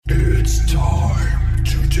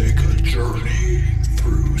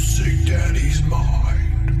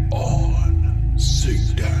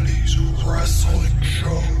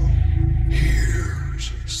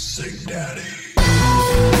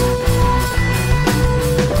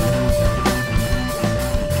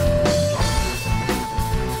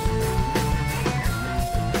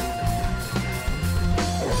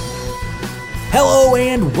Hello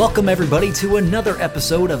and welcome everybody to another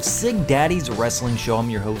episode of Sig Daddy's Wrestling Show. I'm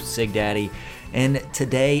your host, Sig Daddy, and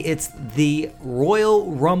today it's the Royal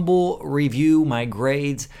Rumble review, my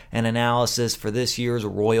grades and analysis for this year's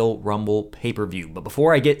Royal Rumble pay-per-view. But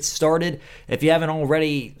before I get started, if you haven't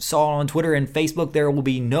already saw on Twitter and Facebook, there will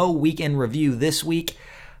be no weekend review this week.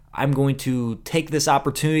 I'm going to take this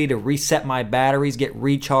opportunity to reset my batteries, get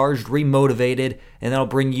recharged, remotivated, and then I'll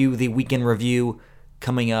bring you the weekend review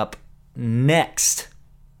coming up next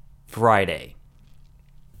Friday.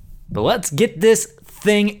 But let's get this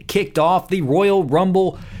thing kicked off. The Royal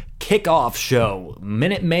Rumble kickoff show.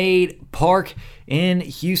 Minute Maid Park in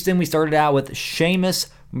Houston. We started out with Sheamus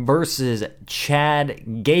versus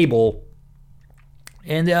Chad Gable.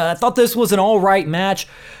 And I thought this was an alright match.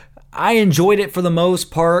 I enjoyed it for the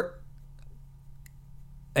most part.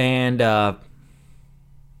 And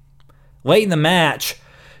late in the match,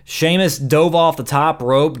 Sheamus dove off the top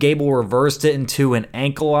rope. Gable reversed it into an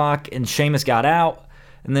ankle lock, and Sheamus got out.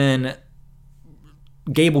 And then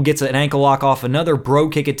Gable gets an ankle lock off another bro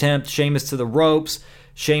kick attempt. Sheamus to the ropes.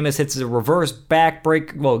 Sheamus hits the reverse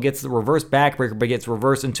backbreaker. Well, gets the reverse backbreaker, but gets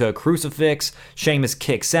reversed into a crucifix. Sheamus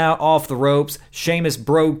kicks out off the ropes. Sheamus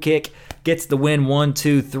bro kick gets the win. 1,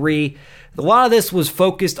 2, 3. A lot of this was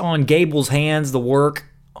focused on Gable's hands, the work.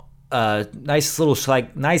 Nice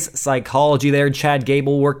psychology there. Chad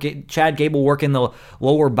Gable working the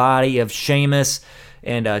lower body of Sheamus,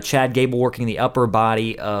 and Chad Gable working the upper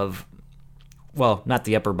body of, well, not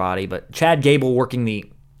the upper body, but Chad Gable working the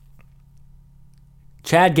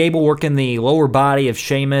lower body of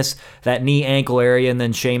Sheamus, that knee ankle area, and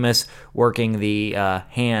then Sheamus working the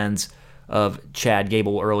hands of Chad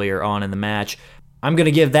Gable earlier on in the match. I'm going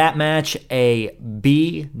to give that match a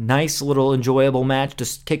B. Nice little enjoyable match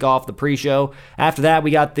to kick off the pre-show. After that,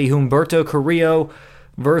 we got the Humberto Carrillo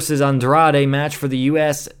versus Andrade match for the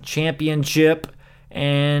U.S. Championship.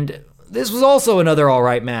 And this was also another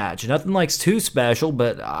alright match. Nothing like too special,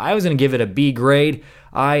 but I was going to give it a B grade.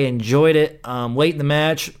 I enjoyed it. Late in the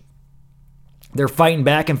match, they're fighting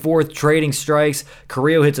back and forth, trading strikes.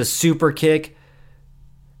 Carrillo hits a super kick,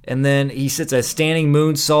 and then he sits a standing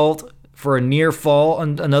moonsault for a near fall.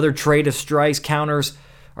 Another trade of strikes. Counters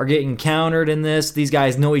are getting countered in this. These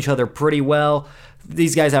guys know each other pretty well.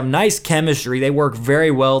 These guys have nice chemistry. They work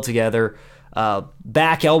very well together.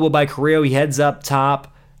 Back elbow by Carrillo. He heads up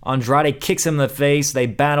top. Andrade kicks him in the face. They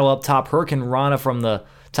battle up top. Hurricane Rana from the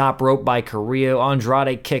top rope by Carrillo.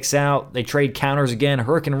 Andrade kicks out. They trade counters again.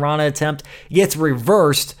 Hurricane Rana attempt gets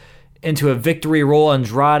reversed into a victory roll.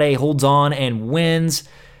 Andrade holds on and wins.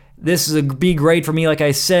 This is a B grade for me. Like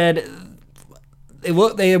I said,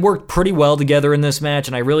 they worked pretty well together in this match,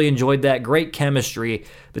 and I really enjoyed that. Great chemistry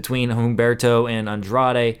between Humberto and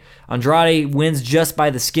Andrade. Andrade wins just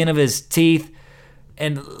by the skin of his teeth,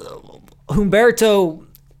 and Humberto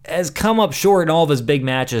has come up short in all of his big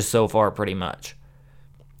matches so far, pretty much.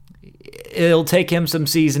 It'll take him some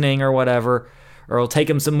seasoning or whatever, or it'll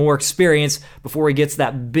take him some more experience before he gets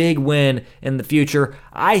that big win in the future.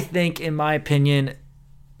 I think, in my opinion,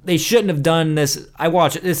 they shouldn't have done this. I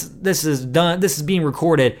watch it. This is being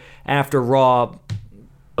recorded after Raw.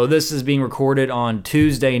 So this is being recorded on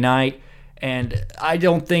Tuesday night, and I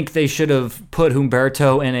don't think they should have put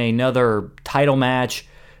Humberto in another title match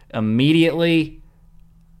immediately.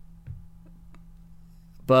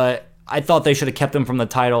 But I thought they should have kept him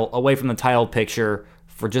away from the title picture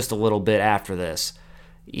for just a little bit after this.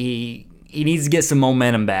 He needs to get some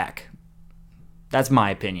momentum back. That's my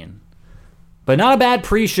opinion. But not a bad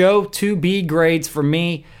pre-show, 2 B grades for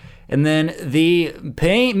me. And then the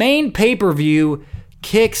main pay-per-view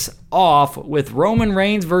kicks off with Roman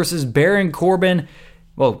Reigns versus Baron Corbin,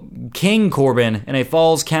 King Corbin, in a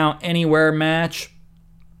Falls Count Anywhere match.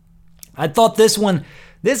 I thought this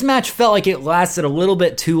match felt like it lasted a little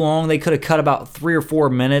bit too long. They could have cut about 3 or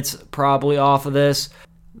 4 minutes probably off of this.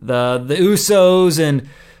 The Usos and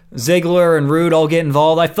Ziggler and Rude all get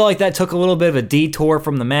involved. I felt like that took a little bit of a detour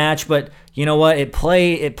from the match, but you know what? It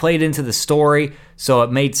played into the story, so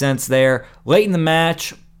it made sense there. Late in the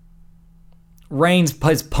match, Reigns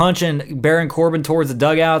is punching Baron Corbin towards the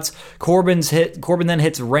dugouts. Corbin then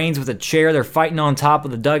hits Reigns with a chair. They're fighting on top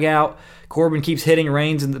of the dugout. Corbin keeps hitting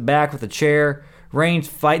Reigns in the back with a chair. Reigns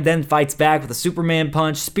then fights back with a Superman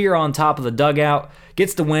punch. Spear on top of the dugout.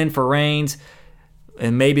 Gets the win for Reigns.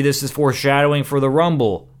 And maybe this is foreshadowing for the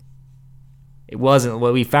Rumble. It wasn't.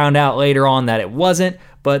 Well, we found out later on that it wasn't.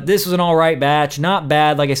 But this was an alright match. Not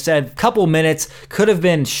bad. Like I said, a couple minutes could have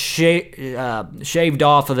been shaved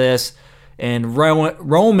off of this. And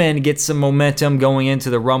Roman gets some momentum going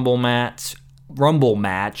into the Rumble match.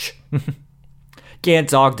 Can't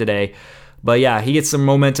talk today. But yeah, he gets some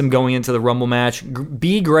momentum going into the Rumble match.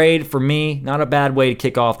 B grade for me, not a bad way to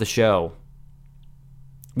kick off the show.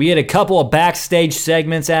 We had a couple of backstage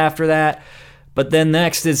segments after that, but then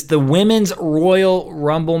next is the Women's Royal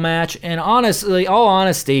Rumble match. And honestly, all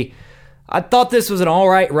honesty, I thought this was an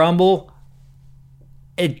alright Rumble.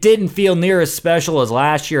 It didn't feel near as special as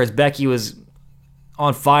last year as Becky was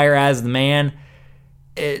on fire as the man.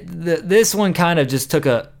 This one kind of just took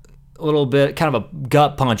a little bit, kind of a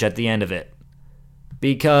gut punch at the end of it.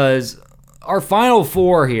 Because our final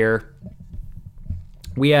four here,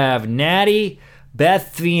 we have Natty,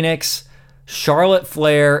 Beth Phoenix, Charlotte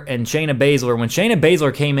Flair, and Shayna Baszler. When Shayna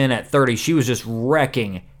Baszler came in at 30, she was just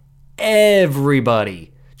wrecking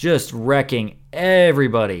everybody. Just wrecking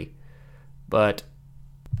everybody. But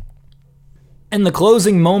in the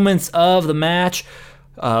closing moments of the match,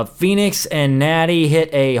 Phoenix and Natty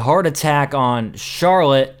hit a heart attack on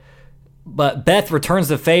Charlotte, but Beth returns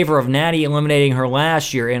the favor of Natty eliminating her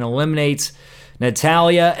last year and eliminates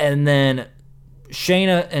Natalya, and then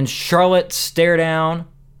Shayna and Charlotte stare down.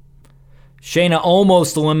 Shayna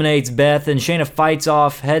almost eliminates Beth, and Shayna fights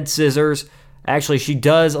off head scissors. Actually, she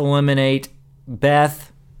does eliminate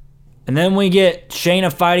Beth. And then we get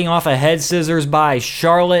Shayna fighting off a head scissors by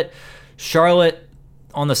Charlotte. Charlotte,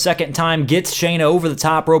 on the second time, gets Shayna over the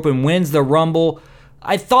top rope and wins the Rumble.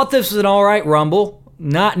 I thought this was an alright Rumble.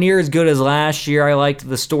 Not near as good as last year. I liked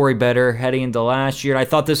the story better heading into last year. I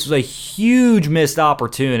thought this was a huge missed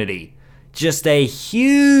opportunity. Just a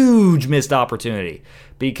huge missed opportunity.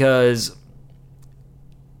 Because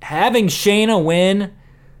having Shayna win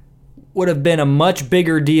would have been a much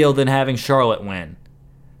bigger deal than having Charlotte win.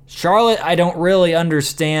 Charlotte, I don't really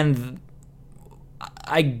understand.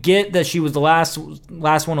 I get that she was the last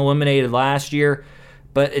one eliminated last year,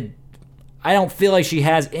 but I don't feel like she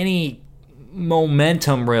has any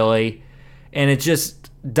momentum really, and it just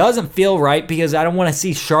doesn't feel right because I don't want to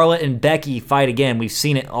see Charlotte and Becky fight again. We've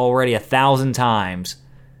seen it already 1,000 times.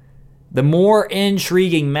 The more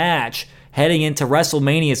intriguing match heading into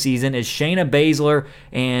WrestleMania season is Shayna Baszler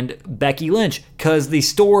and Becky Lynch, because the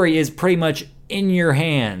story is pretty much in your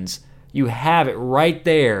hands. You have it right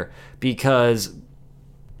there, because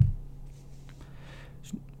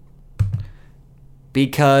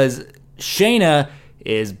Shayna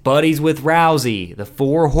is buddies with Rousey, the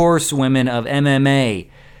four horsewomen of MMA.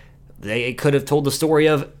 They could have told the story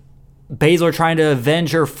of Baszler trying to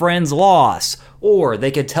avenge her friend's loss, or they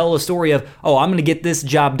could tell the story of, I'm going to get this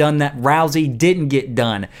job done that Rousey didn't get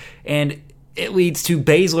done, and it leads to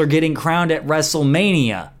Baszler getting crowned at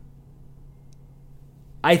WrestleMania.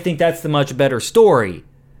 I think that's the much better story,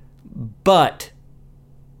 but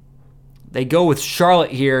they go with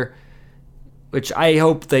Charlotte here, which I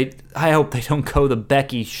hope they don't go the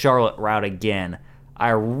Becky Charlotte route again. I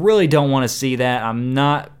really don't want to see that.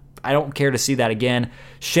 I don't care to see that again.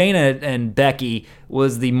 Shayna and Becky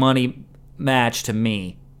was the money match to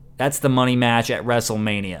me. That's the money match at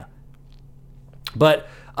WrestleMania. But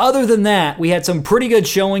other than that, we had some pretty good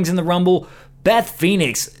showings in the Rumble. Beth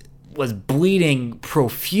Phoenix was bleeding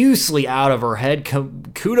profusely out of her head.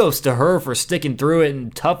 Kudos to her for sticking through it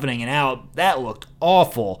and toughening it out. That looked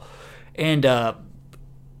awful. And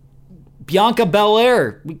Bianca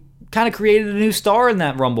Belair, we kind of created a new star in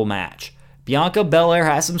that Rumble match. Bianca Belair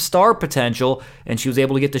has some star potential, and she was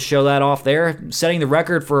able to get to show that off there, setting the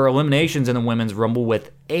record for eliminations in the Women's Rumble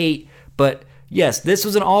with 8. But yes, this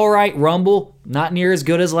was an alright Rumble, not near as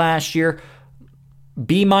good as last year.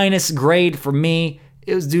 B- grade for me.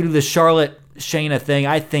 It was due to the Charlotte-Shayna thing.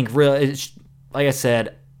 I think, really, like I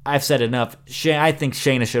said, I've said enough. I think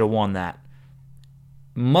Shayna should have won that.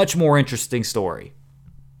 Much more interesting story.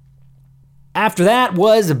 After that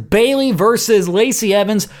was Bayley versus Lacey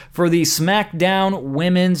Evans for the SmackDown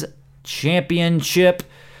Women's Championship.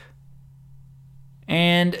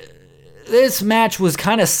 And this match was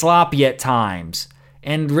kind of sloppy at times.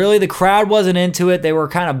 And really the crowd wasn't into it. They were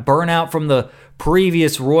kind of burnt out from the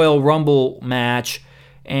previous Royal Rumble match.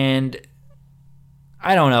 And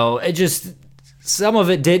I don't know. Some of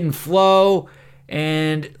it didn't flow.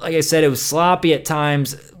 And like I said, it was sloppy at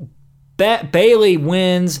times. Bayley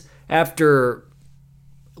wins after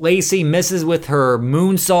Lacey misses with her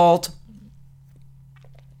moonsault.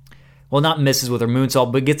 Well, not misses with her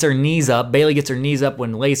moonsault, but gets her knees up. Bayley gets her knees up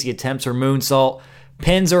when Lacey attempts her moonsault,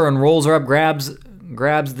 pins her and rolls her up, grabs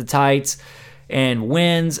the tights, and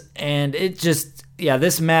wins. And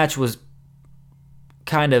this match was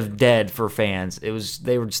kind of dead for fans.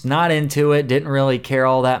 They were just not into it, didn't really care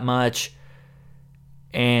all that much.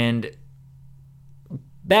 And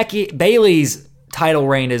Bayley's title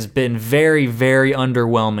reign has been very, very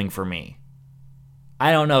underwhelming for me.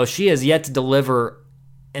 I don't know. She has yet to deliver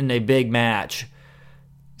in a big match.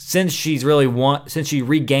 Since she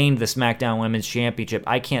regained the SmackDown Women's Championship,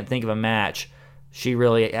 I can't think of a match she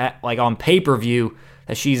really, like on pay-per-view,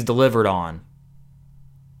 that she's delivered on.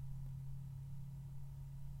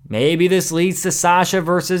 Maybe this leads to Sasha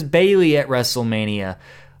versus Bayley at WrestleMania.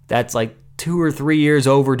 That's like 2 or 3 years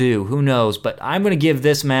overdue. Who knows? But I'm going to give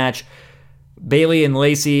this match, Bayley and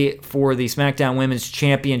Lacey for the SmackDown Women's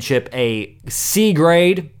Championship, a C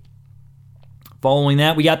grade. Following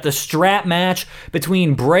that, we got the strap match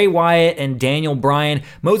between Bray Wyatt and Daniel Bryan.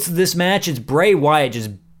 Most of this match is Bray Wyatt just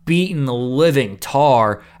beating the living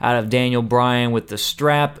tar out of Daniel Bryan with the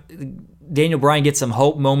strap. Daniel Bryan gets some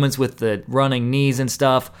hope moments with the running knees and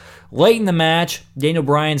stuff. Late in the match, Daniel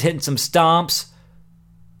Bryan's hitting some stomps.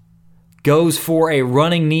 Goes for a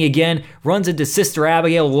running knee again. Runs into Sister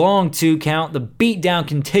Abigail. Long 2 count. The beatdown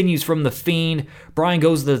continues from The Fiend. Bryan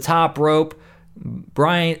goes to the top rope.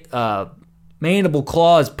 Mandible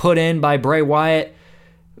claw is put in by Bray Wyatt.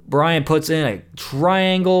 Bryan puts in a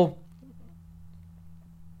triangle.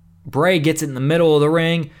 Bray gets it in the middle of the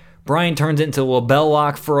ring. Bryan turns it into a LeBell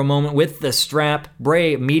Lock for a moment with the strap.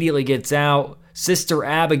 Bray immediately gets out. Sister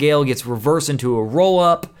Abigail gets reversed into a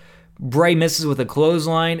roll-up. Bray misses with a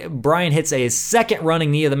clothesline. Bryan hits a second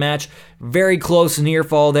running knee of the match. Very close near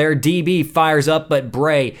fall there. DB fires up, but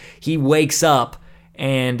Bray, he wakes up,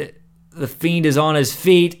 and the Fiend is on his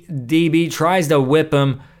feet. DB tries to whip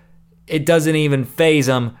him. It doesn't even faze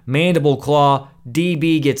him. Mandible claw.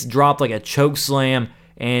 DB gets dropped like a choke slam,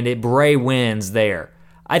 and Bray wins there.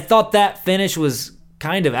 I thought that finish was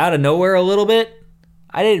kind of out of nowhere a little bit.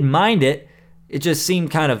 I didn't mind it. It just seemed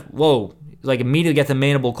kind of, whoa, like immediately get the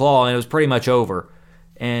mandible claw, and it was pretty much over.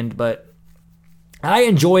 But I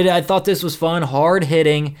enjoyed it. I thought this was fun, hard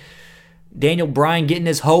hitting. Daniel Bryan getting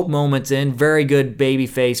his hope moments in. Very good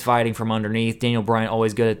babyface fighting from underneath. Daniel Bryan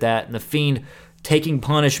always good at that. And the Fiend taking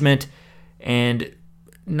punishment and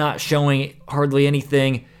not showing hardly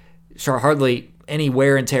anything, hardly any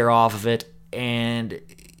wear and tear off of it. And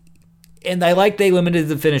I like they limited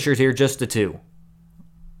the finishers here just to 2.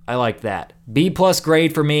 I like that. B+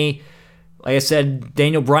 grade for me. Like I said,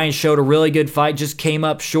 Daniel Bryan showed a really good fight, just came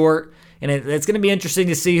up short. And it's going to be interesting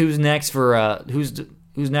to see who's next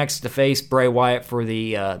who's next to face Bray Wyatt for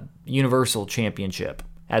the Universal Championship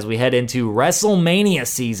as we head into WrestleMania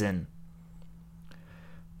season.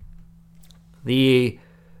 The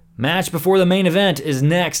match before the main event is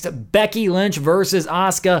next. Becky Lynch versus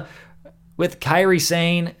Asuka with Kairi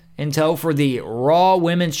Sane in tow for the Raw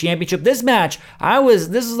Women's Championship. This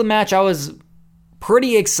is the match I was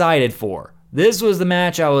pretty excited for. This was the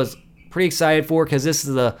match I was pretty excited for because this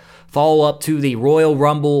is the follow-up to the Royal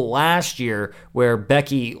Rumble last year where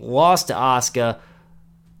Becky lost to Asuka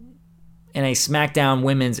in a SmackDown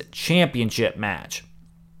Women's Championship match.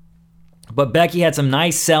 But Becky had some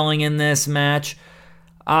nice selling in this match.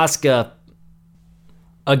 Asuka,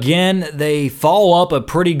 again, they follow up a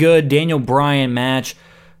pretty good Daniel Bryan match.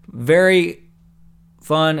 Very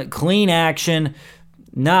fun, clean action.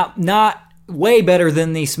 Not way better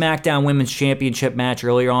than the SmackDown Women's Championship match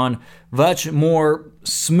earlier on. Much more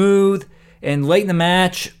smooth. And late in the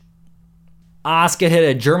match, Asuka hit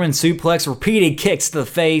a German suplex, repeated kicks to the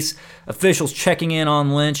face. Officials checking in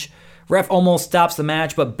on Lynch. Ref almost stops the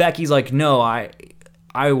match, but Becky's like, no, I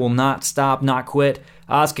will not stop, not quit.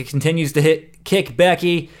 Asuka continues to kick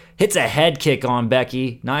Becky. Hits a head kick on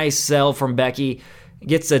Becky. Nice sell from Becky.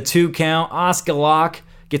 Gets a 2 count. Asuka lock.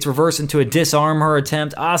 Gets reversed into a disarm her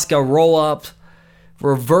attempt. Asuka roll up.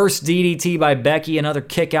 Reverse DDT by Becky. Another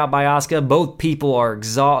kick out by Asuka.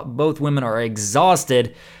 Both women are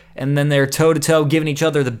exhausted. And then they're toe-to-toe giving each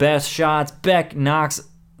other the best shots. Beck knocks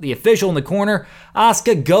the official in the corner.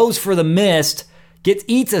 Asuka goes for the mist.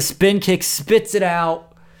 Eats a spin kick. Spits it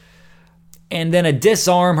out. And then a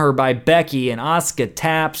disarm her by Becky. And Asuka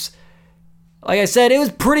taps. Like I said, it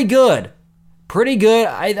was pretty good. Pretty good.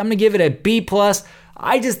 I'm going to give it a B+.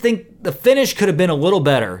 I just think the finish could have been a little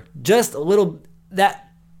better. Just a little. That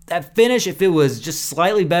finish, if it was just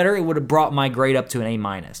slightly better, it would have brought my grade up to an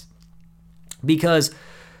A-. Because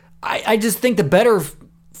I just think the better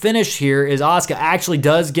finish here is Asuka actually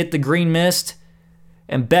does get the green mist,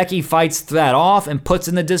 and Becky fights that off and puts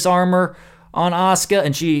in the disarmor on Asuka,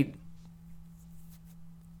 and she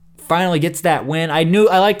finally gets that win. I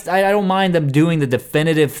don't mind them doing the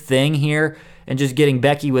definitive thing here and just getting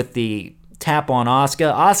Becky with the tap on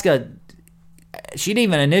Asuka. Asuka, she didn't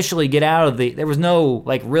even initially get out of there was no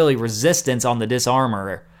really resistance on the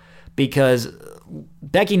disarmor because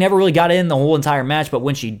Becky never really got in the whole entire match, but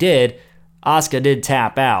when she did, Asuka did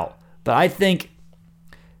tap out. But I think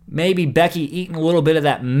maybe Becky eating a little bit of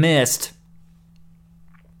that mist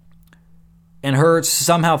and Hurts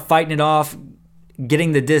somehow fighting it off,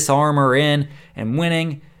 getting the disarmor in and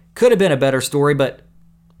winning. Could have been a better story, but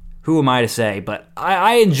who am I to say? But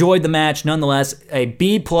I enjoyed the match nonetheless. A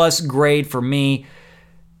B+ grade for me.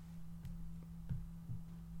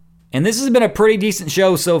 And this has been a pretty decent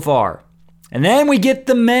show so far. And then we get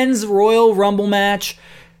the men's Royal Rumble match,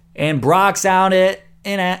 and Brock's out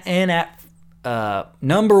in at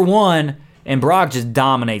number 1, and Brock just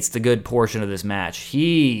dominates the good portion of this match.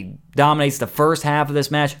 He dominates the first half of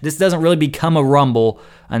this match. This doesn't really become a Rumble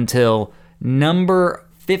until number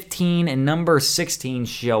 15 and number 16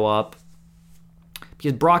 show up,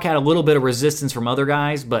 because Brock had a little bit of resistance from other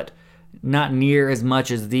guys, but not near as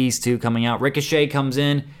much as these two coming out. Ricochet comes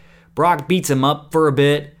in. Brock beats him up for a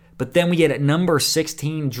bit, but then we get at number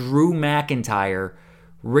 16, Drew McIntyre.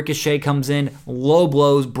 Ricochet comes in, low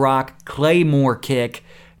blows Brock, Claymore kick,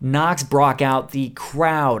 knocks Brock out. The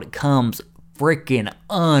crowd comes freaking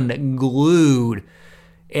unglued.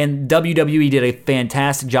 And WWE did a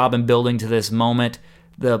fantastic job in building to this moment.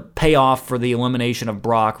 The payoff for the elimination of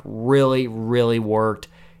Brock really, really worked.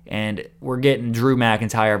 And we're getting Drew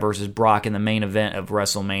McIntyre versus Brock in the main event of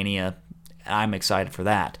WrestleMania. I'm excited for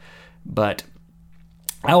that. But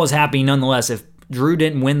I was happy nonetheless. If Drew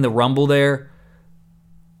didn't win the Rumble there,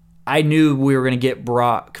 I knew we were going to get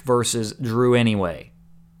Brock versus Drew anyway.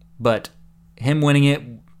 But him winning it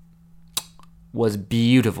was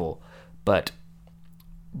beautiful. But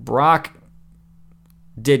Brock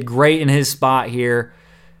did great in his spot here,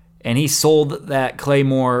 and he sold that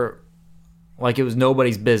Claymore like it was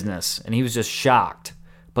nobody's business, and he was just shocked.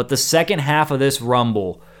 But the second half of this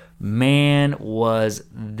Rumble, man, was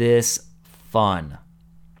this fun.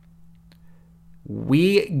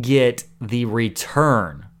 We get the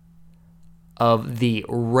return of the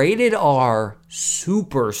rated R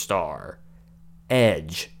superstar,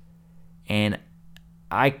 Edge. And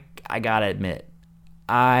I gotta admit,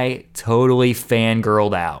 I totally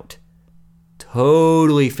fangirled out.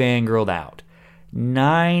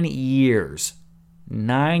 9 years.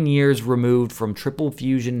 9 years removed from triple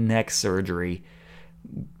fusion neck surgery.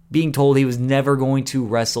 Being told he was never going to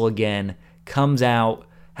wrestle again. Comes out,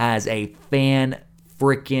 has a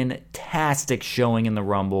fan-freaking-tastic showing in the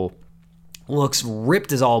Rumble. Looks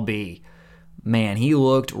ripped as all be. Man, he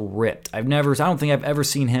looked ripped. I don't think I've ever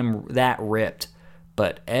seen him that ripped.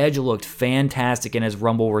 But Edge looked fantastic in his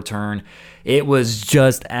Rumble return. It was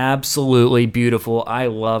just absolutely beautiful. I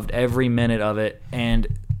loved every minute of it. And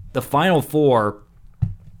the Final Four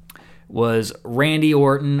was Randy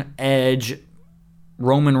Orton, Edge,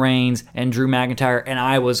 Roman Reigns, and Drew McIntyre, and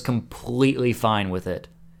I was completely fine with it.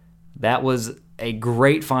 That was a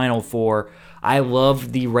great Final Four. I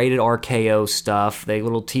loved the rated RKO stuff, the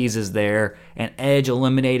little teases there, and Edge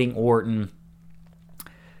eliminating Orton,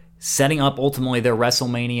 setting up ultimately their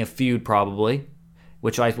WrestleMania feud probably,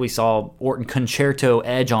 which we saw Orton concerto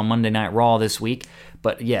Edge on Monday Night Raw this week.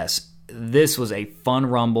 But yes, this was a fun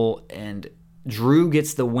Rumble, and Drew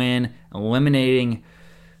gets the win, eliminating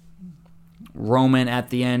Roman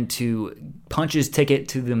at the end to punch his ticket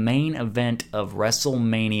to the main event of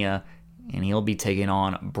WrestleMania, and he'll be taking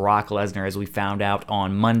on Brock Lesnar, as we found out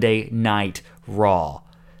on Monday Night Raw.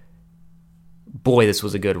 Boy, this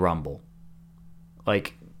was a good Rumble.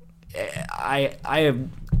 Like, I've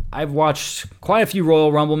watched quite a few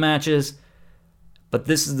Royal Rumble matches, but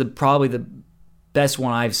this is probably the best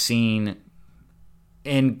one I've seen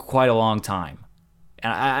in quite a long time,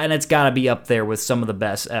 and it's got to be up there with some of the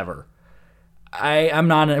best ever. I'm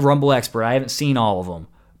not a Rumble expert. I haven't seen all of them,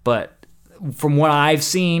 but from what I've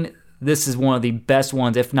seen, this is one of the best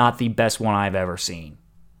ones, if not the best one I've ever seen.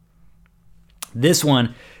 This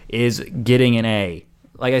one is getting an A.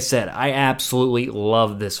 Like I said, I absolutely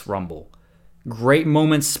love this Rumble. Great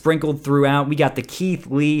moments sprinkled throughout. We got the Keith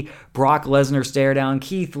Lee, Brock Lesnar stare down,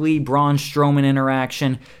 Keith Lee, Braun Strowman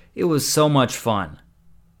interaction. It was so much fun.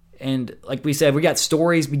 And like we said, we got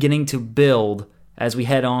stories beginning to build as we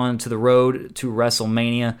head on to the road to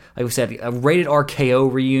WrestleMania. Like we said, a rated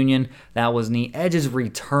RKO reunion. That was neat. Edge's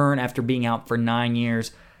return after being out for 9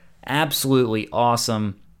 years. Absolutely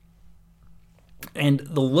awesome. And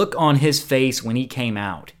the look on his face when he came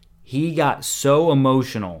out, he got so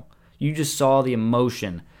emotional. You just saw the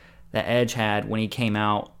emotion that Edge had when he came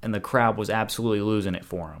out, and the crowd was absolutely losing it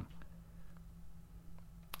for him.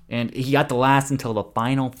 And he got to last until the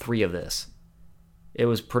final 3 of this. It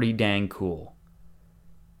was pretty dang cool.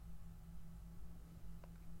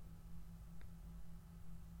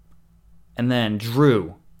 And then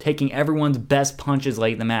Drew taking everyone's best punches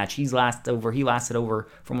late in the match. He lasted over,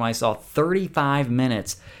 from what I saw, 35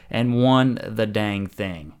 minutes and won the dang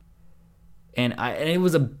thing. And it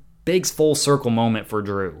was a big full circle moment for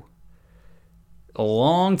Drew. A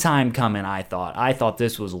long time coming, I thought. I thought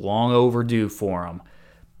this was long overdue for him.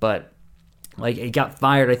 But, like, he got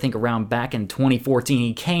fired, I think, around back in 2014.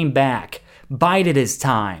 He came back, bided his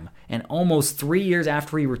time, and almost 3 years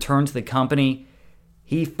after he returned to the company,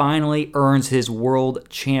 he finally earns his world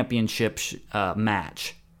championship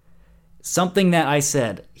match. Something that I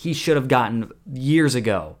said he should have gotten years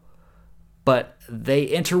ago. But they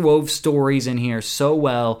interwove stories in here so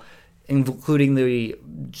well, including the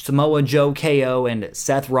Samoa Joe KO and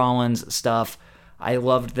Seth Rollins stuff. I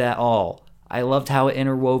loved that all. I loved how it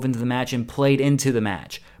interwove into the match and played into the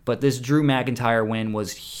match. But this Drew McIntyre win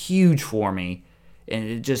was huge for me.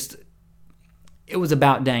 And it was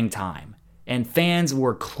about dang time. And fans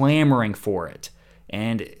were clamoring for it.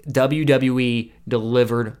 And WWE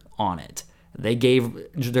delivered on it. They're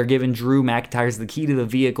giving Drew McIntyre the key to the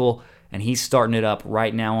vehicle, and he's starting it up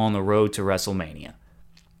right now on the road to WrestleMania.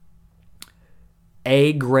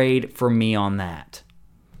 A grade for me on that.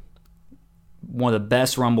 One of the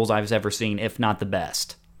best Rumbles I've ever seen, if not the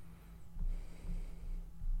best.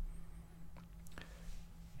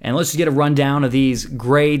 And let's just get a rundown of these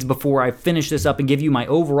grades before I finish this up and give you my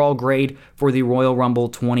overall grade for the Royal Rumble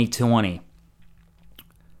 2020.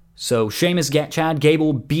 So, Sheamus, Chad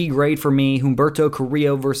Gable, B grade for me. Humberto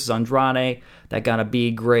Carrillo versus Andrade, that got a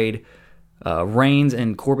B grade. Reigns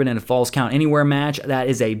and Corbin in a Falls Count Anywhere match, that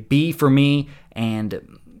is a B for me.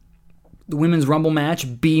 And the Women's Rumble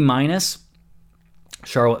match, B minus.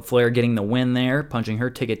 Charlotte Flair getting the win there, punching her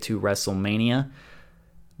ticket to WrestleMania.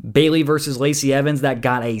 Bayley versus Lacey Evans, that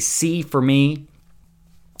got a C for me.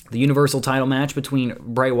 The Universal title match between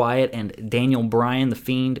Bray Wyatt and Daniel Bryan, The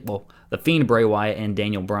Fiend Bray Wyatt and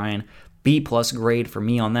Daniel Bryan, B plus grade for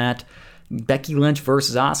me on that. Becky Lynch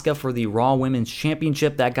versus Asuka for the Raw Women's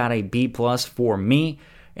Championship, that got a B plus for me.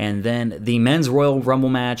 And then the Men's Royal Rumble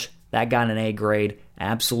match, that got an A grade.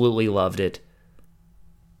 Absolutely loved it.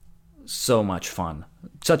 So much fun.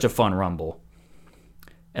 Such a fun Rumble.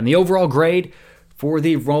 And the overall grade for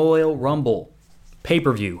the Royal Rumble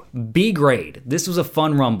pay-per-view, B grade. This was a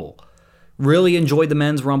fun Rumble. Really enjoyed the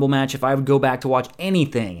Men's Rumble match. If I would go back to watch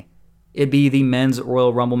anything, it'd be the Men's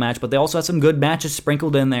Royal Rumble match. But they also had some good matches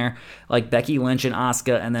sprinkled in there, like Becky Lynch and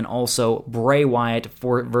Asuka, and then also Bray Wyatt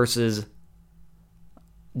versus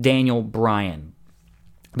Daniel Bryan.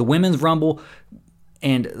 The Women's Rumble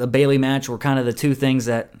and the Bayley match were kind of the two things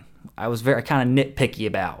that I was very kind of nitpicky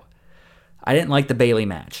about. I didn't like the Bayley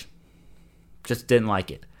match. Just didn't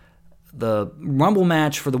like it. The Rumble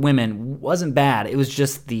match for the women wasn't bad. It was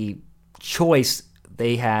just the choice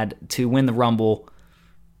they had to win the Rumble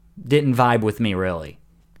didn't vibe with me, really.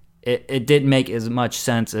 It didn't make as much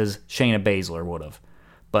sense as Shayna Baszler would have.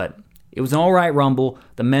 But it was an alright Rumble.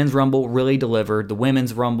 The Men's Rumble really delivered. The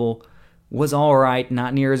Women's Rumble was alright.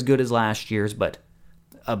 Not near as good as last year's, but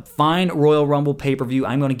a fine Royal Rumble pay-per-view.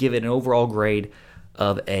 I'm going to give it an overall grade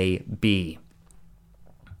of a B.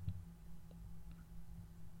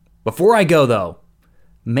 Before I go, though,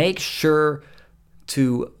 make sure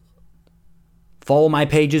to follow my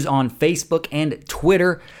pages on Facebook and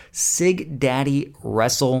Twitter, Sig Daddy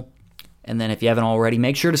Wrestle. And then if you haven't already,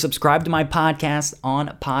 make sure to subscribe to my podcast on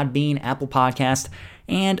Podbean, Apple Podcast,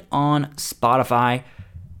 and on Spotify.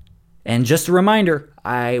 And just a reminder,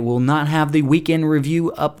 I will not have the weekend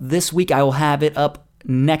review up this week. I will have it up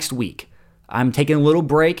next week. I'm taking a little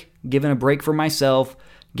break, giving a break for myself,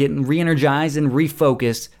 getting re-energized and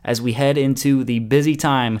refocused as we head into the busy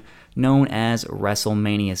time known as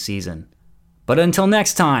WrestleMania season. But until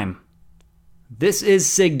next time, this is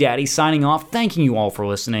Sig Daddy signing off, thanking you all for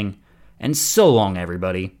listening, and so long,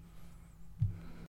 everybody.